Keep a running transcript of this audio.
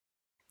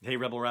Hey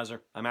Rebel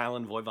Rouser, I'm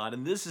Alan Voivod,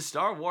 and this is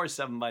Star Wars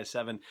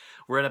 7x7.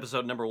 We're at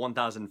episode number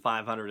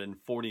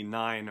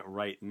 1549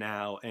 right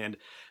now, and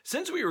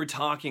since we were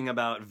talking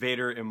about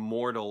Vader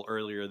Immortal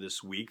earlier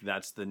this week,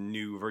 that's the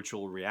new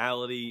virtual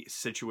reality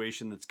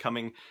situation that's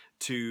coming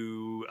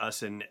to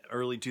us in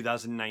early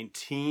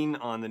 2019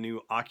 on the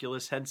new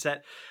Oculus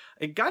headset.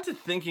 It got to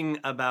thinking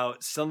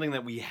about something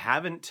that we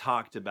haven't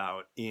talked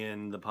about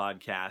in the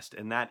podcast,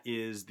 and that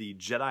is the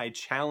Jedi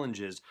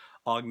Challenges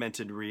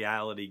augmented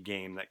reality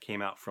game that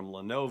came out from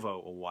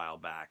Lenovo a while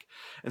back.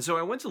 And so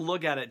I went to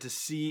look at it to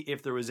see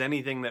if there was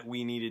anything that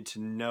we needed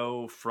to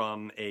know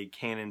from a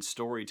canon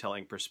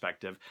storytelling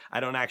perspective.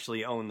 I don't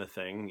actually own the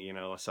thing,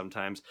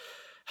 sometimes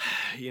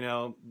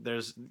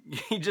there's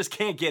you just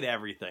can't get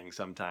everything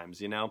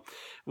sometimes,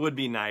 would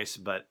be nice,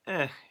 but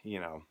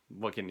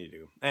what can you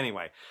do?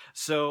 Anyway,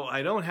 so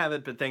I don't have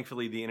it, but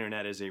thankfully the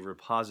internet is a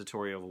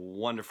repository of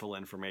wonderful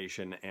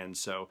information, and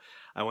so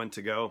I went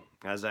to go,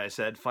 as I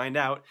said, find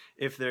out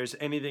if there's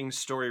anything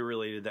story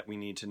related that we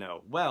need to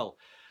know. Well,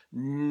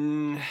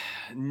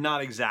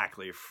 not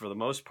exactly. For the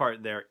most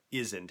part, there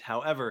isn't.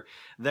 However,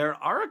 there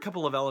are a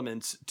couple of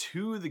elements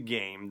to the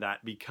game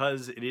that,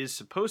 because it is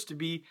supposed to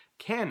be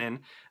canon,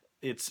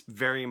 it's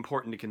very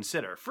important to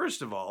consider.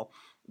 First of all,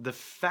 the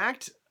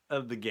fact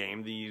of the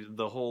game,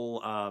 the whole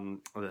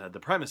the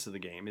premise of the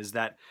game is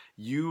that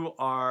you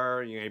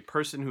are a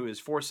person who is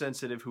force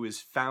sensitive, who has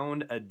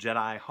found a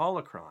Jedi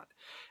holocron,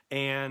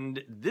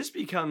 and this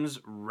becomes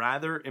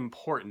rather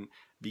important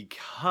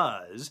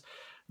because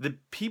the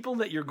people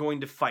that you're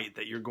going to fight,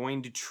 that you're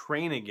going to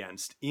train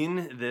against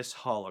in this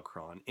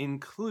holocron,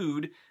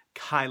 include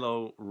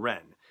Kylo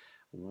Ren.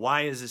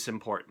 Why is this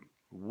important?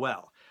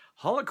 Well,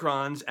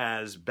 holocrons,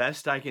 as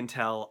best I can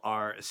tell,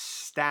 are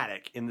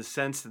static in the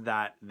sense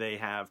that they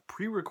have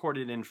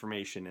pre-recorded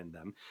information in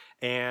them,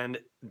 and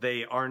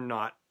they are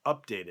not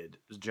updated,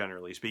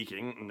 generally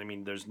speaking. I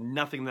mean, there's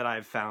nothing that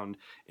I've found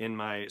in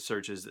my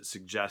searches that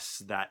suggests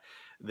that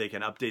they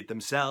can update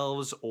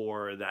themselves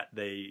or that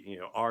they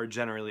are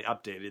generally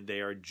updated.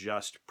 They are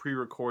just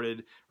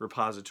pre-recorded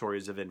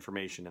repositories of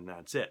information, and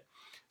that's it.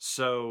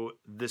 So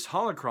this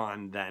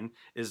holocron then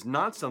is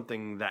not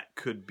something that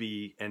could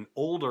be an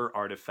older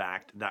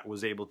artifact that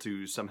was able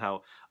to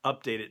somehow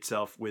update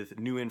itself with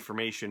new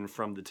information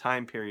from the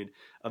time period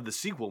of the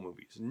sequel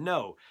movies.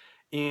 No.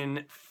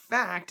 In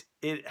fact,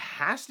 it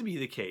has to be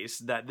the case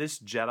that this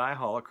Jedi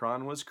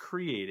holocron was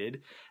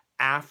created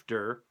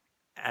after,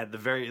 at the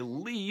very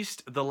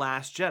least, The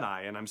Last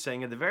Jedi. And I'm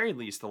saying at the very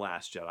least The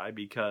Last Jedi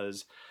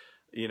because,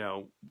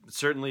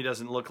 certainly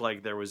doesn't look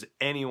like there was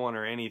anyone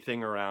or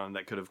anything around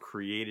that could have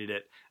created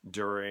it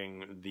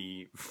during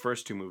the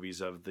first two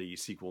movies of the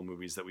sequel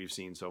movies that we've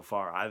seen so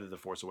far, either The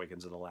Force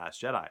Awakens or The Last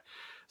Jedi.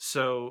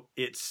 So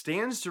it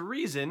stands to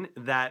reason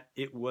that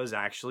it was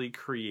actually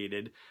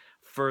created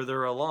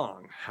further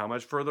along. How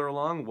much further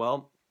along?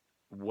 Well,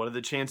 what are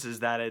the chances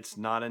that it's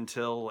not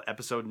until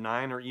episode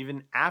 9 or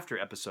even after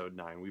episode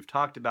 9? We've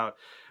talked about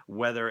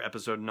whether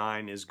episode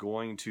 9 is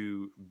going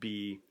to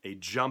be a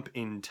jump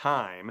in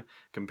time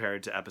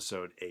compared to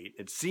episode 8.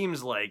 It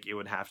seems like it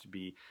would have to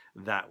be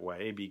that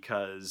way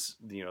because,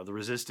 the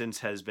Resistance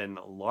has been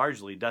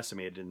largely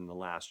decimated in The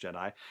Last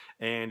Jedi.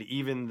 And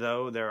even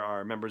though there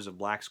are members of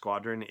Black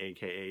Squadron,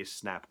 aka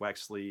Snap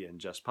Wexley and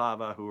Jess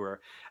Pava, who are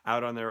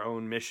out on their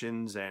own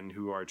missions and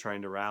who are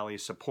trying to rally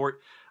support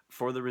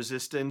for the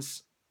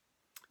Resistance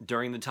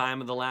during the time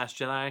of The Last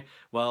Jedi,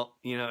 well,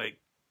 it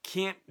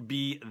can't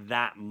be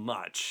that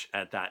much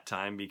at that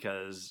time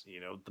because,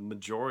 the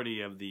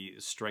majority of the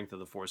strength of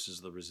the forces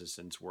of the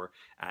Resistance were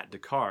at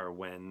D'Qar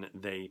when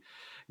they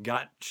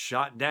got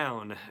shot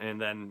down and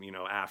then,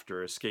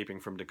 after escaping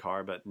from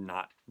D'Qar, but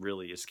not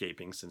really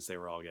escaping since they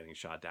were all getting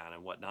shot down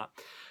and whatnot.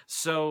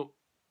 So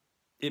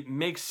it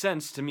makes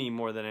sense to me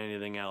more than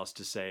anything else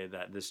to say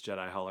that this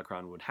Jedi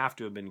holocron would have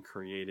to have been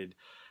created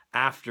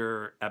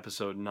after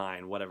episode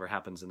 9, whatever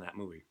happens in that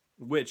movie.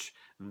 Which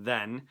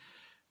then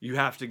you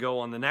have to go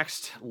on the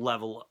next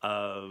level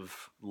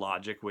of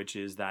logic, which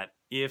is that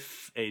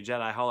if a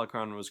Jedi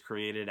holocron was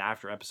created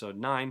after episode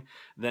 9,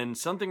 then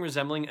something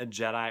resembling a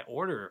Jedi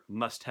Order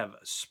must have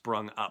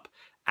sprung up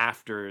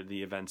after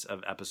the events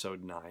of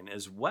episode 9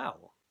 as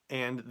well.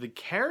 And the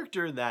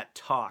character that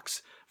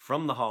talks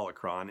from the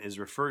holocron is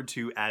referred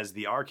to as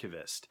the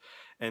Archivist.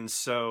 And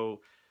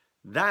so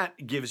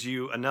that gives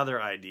you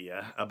another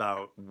idea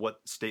about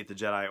what state the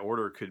Jedi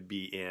Order could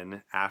be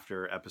in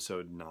after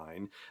episode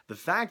 9. The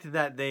fact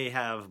that they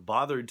have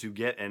bothered to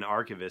get an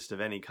archivist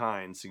of any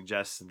kind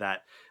suggests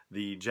that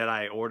the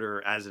Jedi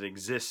Order, as it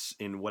exists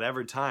in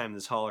whatever time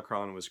this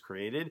holocron was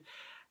created,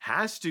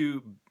 has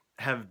to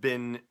have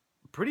been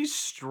pretty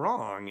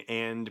strong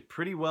and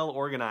pretty well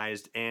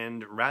organized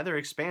and rather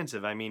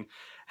expansive. I mean,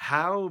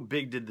 how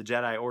big did the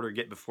Jedi Order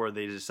get before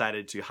they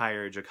decided to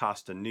hire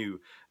Jocasta Nu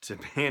to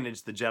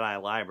manage the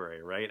Jedi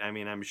library, right? I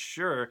mean, I'm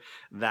sure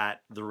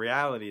that the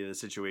reality of the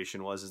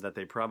situation was is that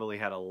they probably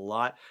had a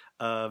lot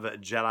of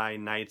Jedi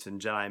Knights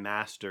and Jedi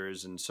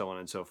Masters and so on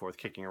and so forth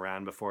kicking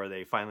around before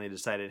they finally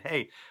decided,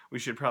 hey, we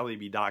should probably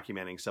be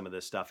documenting some of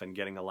this stuff and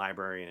getting a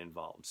librarian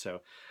involved.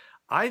 So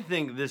I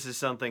think this is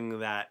something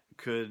that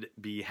could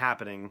be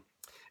happening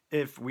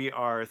if we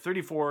are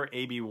 34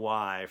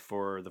 ABY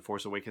for The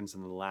Force Awakens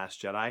and The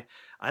Last Jedi.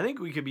 I think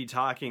we could be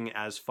talking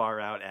as far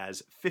out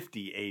as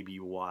 50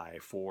 ABY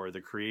for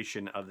the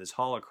creation of this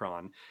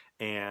holocron,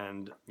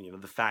 and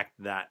the fact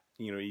that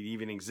it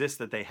even exists,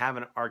 that they have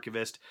an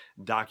archivist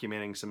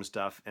documenting some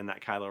stuff, and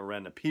that Kylo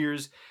Ren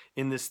appears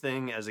in this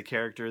thing as a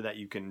character that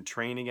you can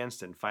train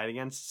against and fight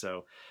against.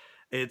 So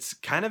it's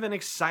kind of an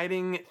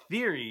exciting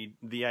theory,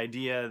 the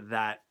idea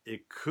that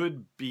it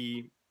could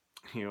be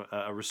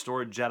a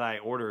restored Jedi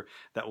Order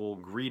that will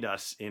greet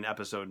us in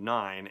Episode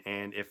 9,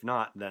 and if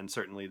not, then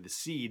certainly the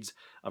seeds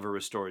of a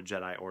restored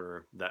Jedi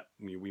Order that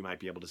we might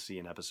be able to see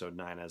in Episode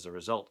 9 as a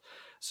result.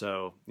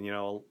 So,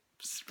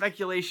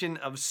 speculation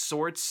of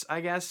sorts,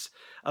 I guess,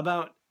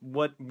 about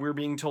what we're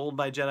being told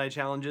by Jedi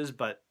Challenges,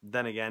 but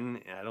then again,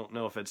 I don't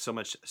know if it's so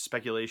much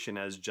speculation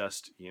as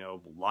just,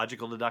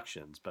 logical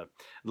deductions, but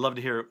I'd love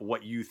to hear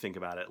what you think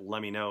about it.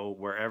 Let me know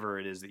wherever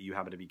it is that you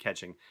happen to be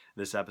catching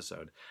this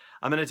episode.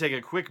 I'm going to take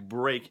a quick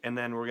break, and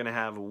then we're going to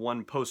have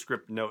one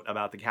postscript note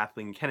about the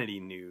Kathleen Kennedy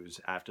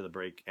news after the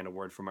break and a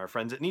word from our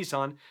friends at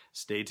Nissan.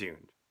 Stay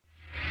tuned.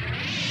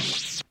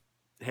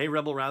 Hey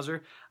Rebel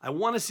Rouser, I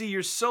want to see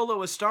your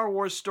Solo, a Star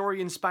Wars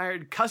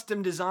story-inspired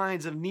custom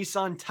designs of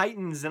Nissan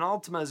Titans and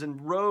Altimas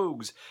and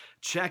Rogues.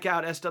 Check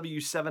out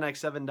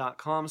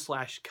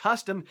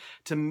sw7x7.com/custom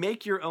to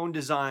make your own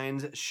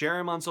designs, share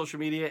them on social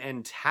media,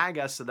 and tag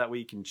us so that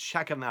we can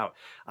check them out.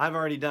 I've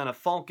already done a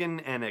Falcon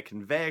and a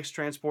Convex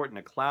transport and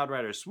a Cloud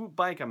Rider swoop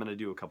bike. I'm going to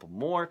do a couple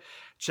more.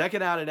 Check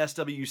it out at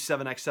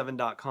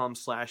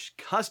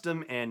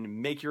sw7x7.com/custom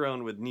and make your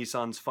own with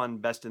Nissan's fun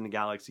Best in the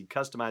Galaxy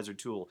customizer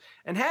tool.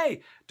 And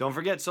hey, don't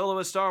forget Solo,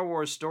 a Star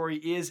Wars story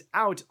is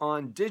out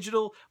on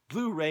digital,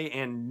 Blu-ray,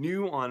 and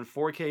new on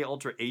 4K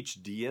Ultra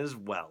HD as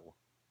well.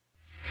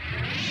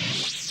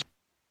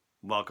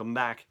 Welcome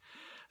back.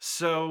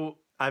 So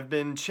I've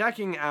been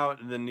checking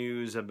out the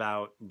news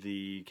about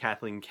the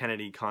Kathleen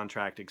Kennedy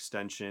contract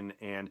extension,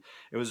 and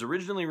it was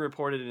originally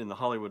reported in The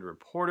Hollywood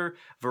Reporter.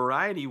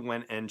 Variety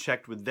went and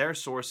checked with their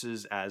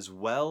sources as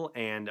well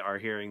and are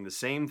hearing the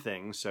same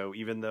thing. So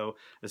even though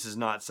this is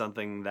not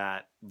something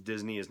that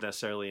Disney is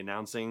necessarily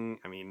announcing,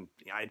 I mean,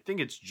 I think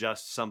it's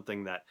just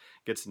something that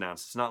gets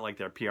announced. It's not like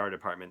their PR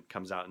department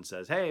comes out and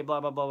says, hey, blah,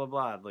 blah, blah, blah,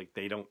 blah. Like,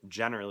 they don't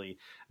generally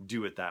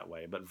do it that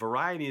way. But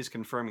Variety is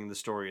confirming the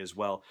story as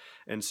well.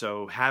 And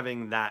so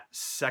having that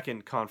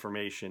second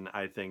confirmation,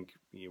 I think,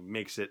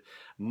 makes it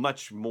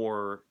much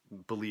more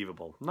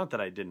believable. Not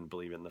that I didn't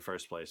believe it in the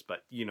first place,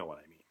 but you know what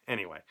I mean.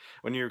 Anyway,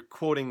 when you're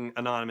quoting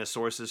anonymous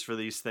sources for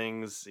these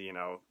things,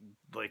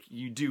 like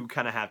you do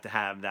kind of have to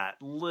have that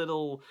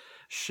little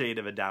shade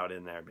of a doubt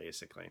in there,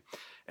 basically.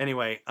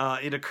 Anyway,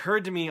 it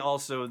occurred to me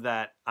also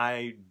that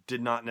I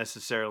did not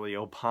necessarily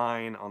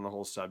opine on the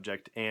whole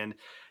subject. And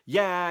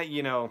yeah,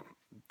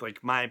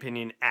 like my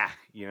opinion,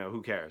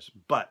 who cares?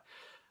 But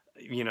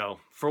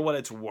for what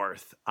it's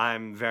worth,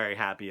 I'm very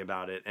happy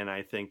about it, and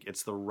I think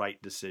it's the right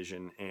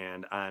decision,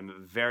 and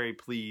I'm very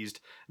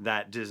pleased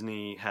that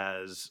Disney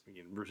has,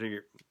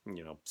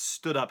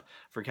 stood up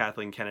for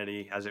Kathleen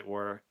Kennedy, as it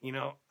were.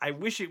 I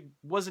wish it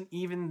wasn't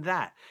even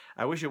that.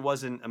 I wish it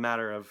wasn't a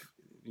matter of,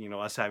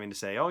 us having to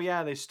say, oh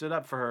yeah, they stood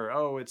up for her.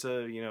 Oh, it's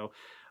a,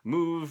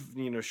 move,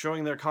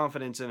 showing their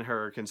confidence in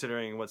her,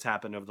 considering what's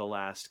happened over the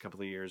last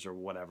couple of years or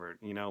whatever,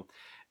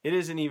 It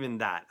isn't even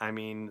that. I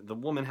mean, the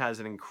woman has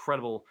an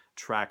incredible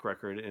track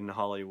record in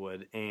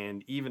Hollywood,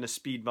 and even a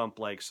speed bump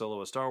like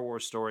Solo, a Star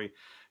Wars story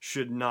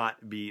should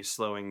not be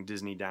slowing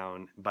Disney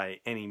down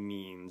by any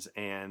means.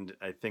 And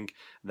I think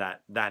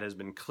that has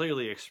been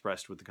clearly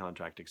expressed with the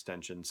contract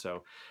extension.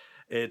 So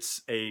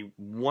it's a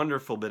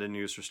wonderful bit of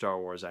news for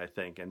Star Wars, I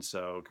think. And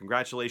so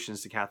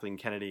congratulations to Kathleen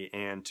Kennedy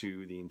and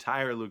to the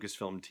entire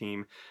Lucasfilm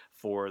team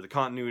for the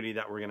continuity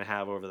that we're going to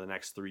have over the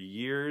next 3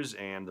 years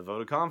and the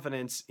vote of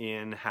confidence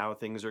in how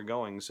things are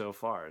going so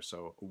far.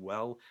 So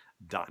well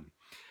done.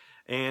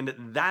 And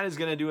that is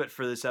going to do it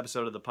for this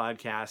episode of the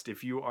podcast.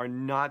 If you are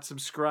not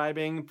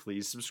subscribing,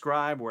 please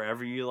subscribe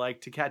wherever you like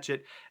to catch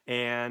it.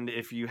 And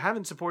if you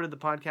haven't supported the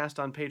podcast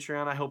on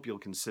Patreon, I hope you'll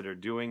consider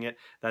doing it.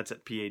 That's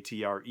at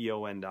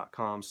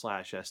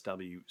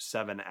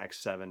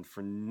patreon.com/SW7X7.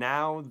 For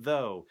now,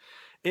 though,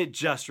 it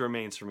just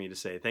remains for me to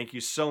say thank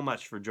you so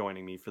much for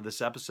joining me for this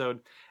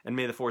episode, and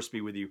may the Force be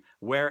with you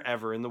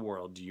wherever in the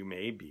world you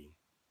may be.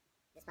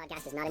 This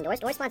podcast is not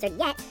endorsed or sponsored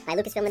yet by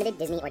Lucasfilm Limited,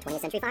 Disney, or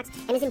 20th Century Fox,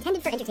 and is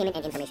intended for entertainment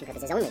and information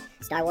purposes only.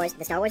 Star Wars,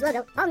 the Star Wars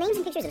logo, all names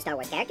and pictures of Star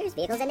Wars characters,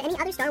 vehicles, and any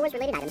other Star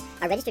Wars-related items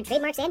are registered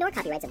trademarks and/or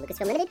copyrights of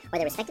Lucasfilm Limited or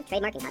their respective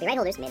trademark and copyright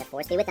holders. May the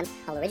Force be with them.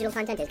 All original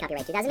content is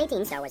copyright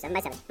 2018 Star Wars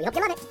 7x7. We hope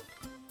you love it.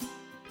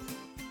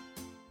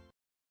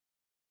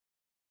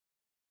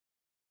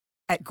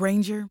 At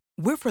Grainger,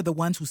 we're for the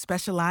ones who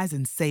specialize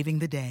in saving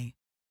the day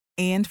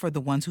and for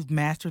the ones who've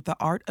mastered the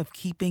art of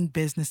keeping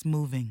business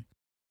moving.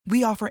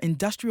 We offer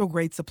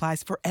industrial-grade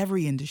supplies for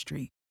every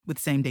industry with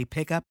same-day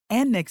pickup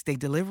and next-day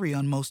delivery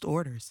on most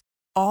orders,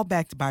 all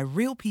backed by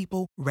real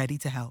people ready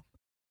to help.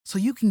 So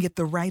you can get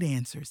the right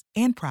answers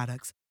and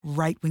products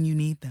right when you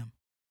need them.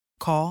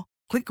 Call,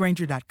 click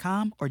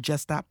Grainger.com, or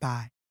just stop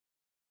by.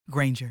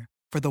 Grainger,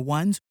 for the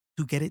ones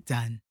who get it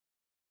done.